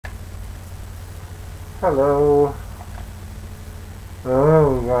Hello.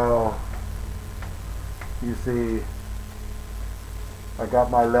 Oh, well. You see, I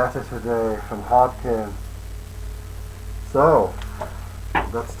got my letter today from Hodkin. So,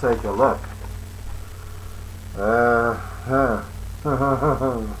 let's take a look.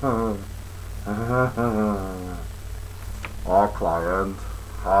 Our client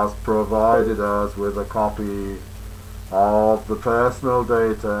has provided us with a copy of the personal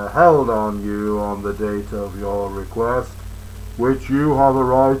data held on you on the date of your request, which you have a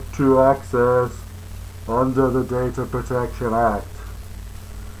right to access under the Data Protection Act.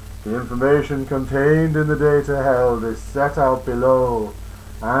 The information contained in the data held is set out below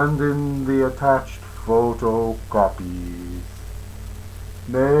and in the attached photocopies.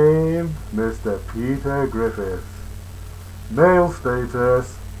 Name, Mr. Peter Griffiths. Mail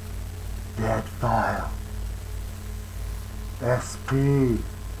status, dead file. SP.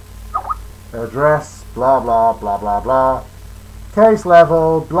 Address, blah blah blah blah blah. Case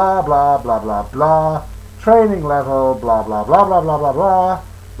level, blah blah blah blah blah. Training level, blah blah blah blah blah blah blah.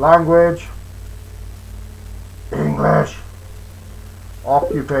 Language, English.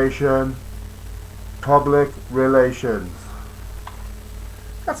 Occupation, public relations.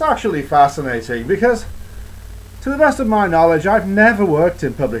 That's actually fascinating because, to the best of my knowledge, I've never worked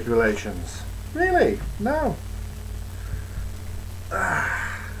in public relations. Really? No.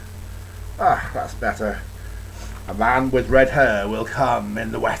 That's better. A man with red hair will come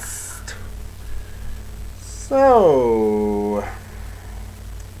in the West. So,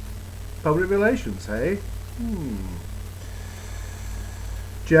 public relations, hey?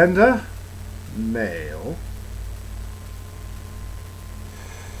 Gender, male.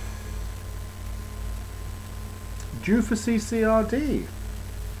 Due for CCRD,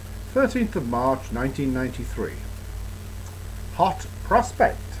 13th of March 1993. Hot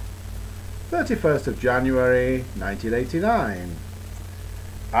prospect, 31st of January 1989.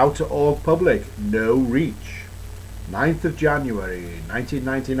 Outer org public, no reach, 9th of January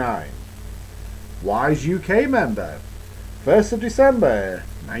 1999. Wise UK member, 1st of December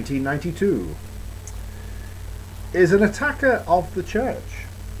 1992. Is an attacker of the church,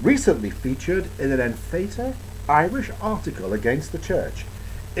 recently featured in an emphatic Irish article against the church.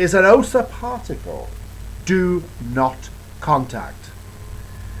 Is an OSA particle. Do not contact.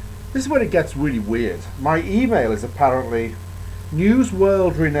 This is when it gets really weird. My email is apparently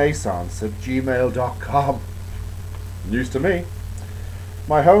newsworldrenaissance@gmail.com. News to me.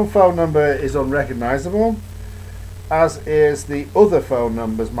 My home phone number is unrecognizable, as is the other phone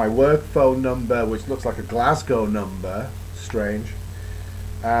numbers. My work phone number, which looks like a Glasgow number, strange,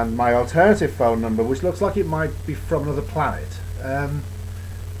 and my alternative phone number, which looks like it might be from another planet,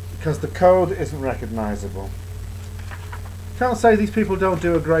 because the code isn't recognizable. Can't say these people don't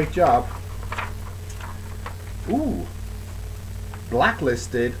do a great job. Ooh.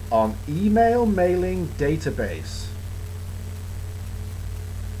 Blacklisted on email mailing database.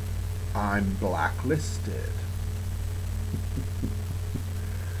 I'm blacklisted.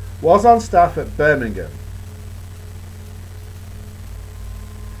 Was on staff at Birmingham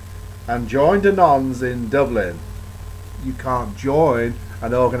and joined Anons in Dublin. You can't join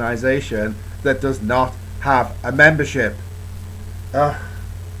an organisation that does not have a membership.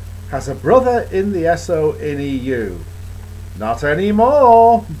 Has a brother in the SO in EU. Not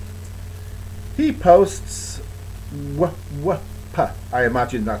anymore. He posts I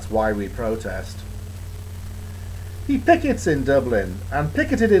imagine that's why we protest. He pickets in Dublin and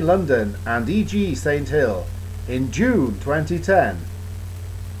picketed in London and e.g. St Hill in June 2010.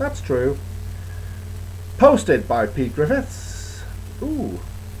 That's true. Posted by Pete Griffiths. Ooh,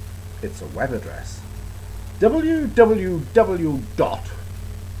 it's a web address.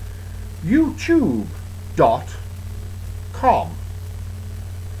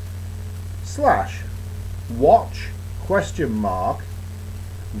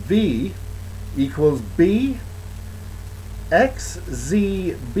 V equals B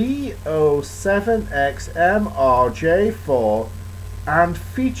XZB07XMRJ4 and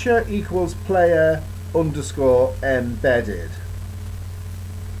feature equals player underscore embedded.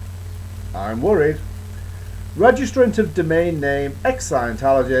 I'm worried. Registrant of domain name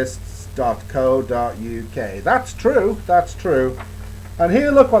ex-Scientologists.co.uk. That's true, that's true. And here,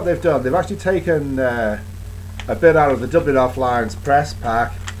 look what they've done. They've actually taken a bit out of the Dublin Offline's press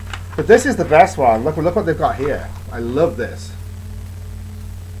pack. But this is the best one. Look what they've got here. I love this.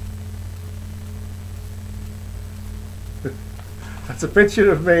 That's a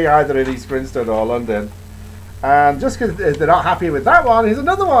picture of me either in East Grinstead or London. And just because they're not happy with that one, here's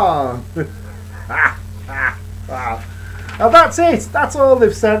another one. Now that's it. That's all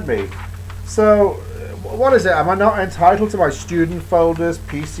they've sent me. So what is it? Am I not entitled to my student folders,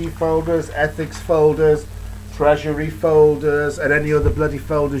 PC folders, ethics folders, treasury folders, and any other bloody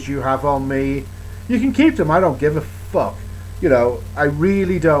folders you have on me? You can keep them. I don't give a fuck. You know, I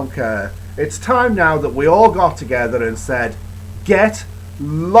really don't care. It's time now that we all got together and said, get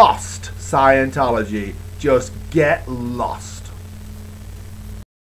lost, Scientology. Just get lost.